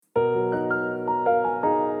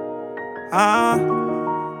Yeah.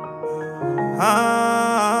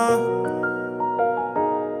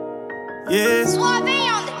 Suave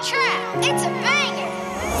on the track, it's a banger.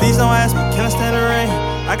 Please don't ask me, can I stand the rain?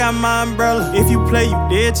 I got my umbrella. If you play, you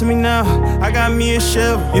dead to me now. I got me a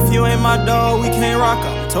shovel. If you ain't my dog, we can't rock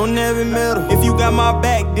up. Toting every middle. If you got my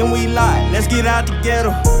back, then we lie. Let's get out the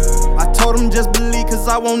ghetto. I told him just believe, cause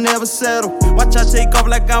I won't never settle. Watch I take off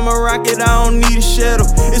like I'm a rocket, I don't need a shuttle.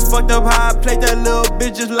 It's fucked up how I play that little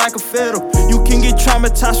bitch just like a fiddle. You can get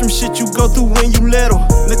traumatized from shit you go through when you little.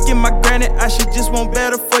 Look at my granny, I should just want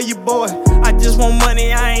better for you, boy. I just want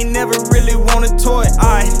money, I ain't never really want a toy.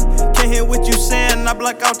 I can't hear what you saying, I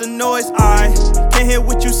block out the noise. I can't hear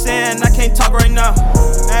what you saying, I can't talk right now.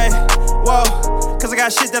 Hey, whoa. Cause I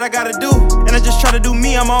got shit that I gotta do. And I just try to do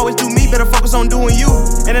me, I'ma always do me. Better focus on doing you.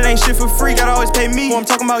 And it ain't shit for free, gotta always pay me. Well, I'm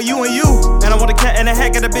talking about you and you. And I want a cat and a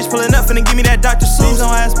hat, got a bitch pulling up, finna give me that Dr. Seuss. Please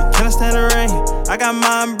don't ask me, can I stand the rain? I got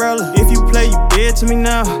my umbrella. If you play, you dead to me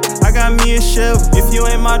now. I got me a shovel. If you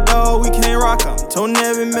ain't my dog, we can't rock up. Toting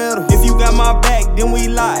every middle. If you got my back, then we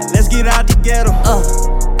lie. Let's get out together.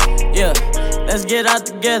 Yeah, let's get out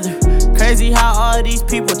together. Crazy how all these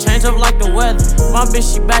people change up like the weather. My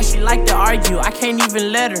bitch, she bad, she like to argue, I can't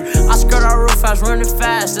even let her. I skirt out real fast, running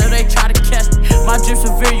fast, so they try to catch me. My drip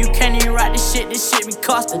severe, you can't even ride this shit be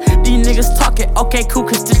costing. These niggas talking, okay cool,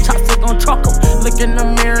 cause this chopstick gon' truck em. Look in the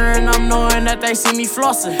mirror and I'm knowing that they see me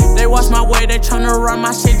flossing. They watch my way, they tryna run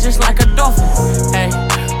my shit just like a dolphin. Hey,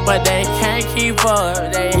 but they can't keep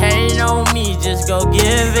up, they hate on me, just go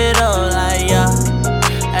give it up like yeah.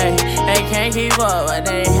 Hey, they can't keep up, but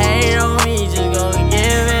they hate on me.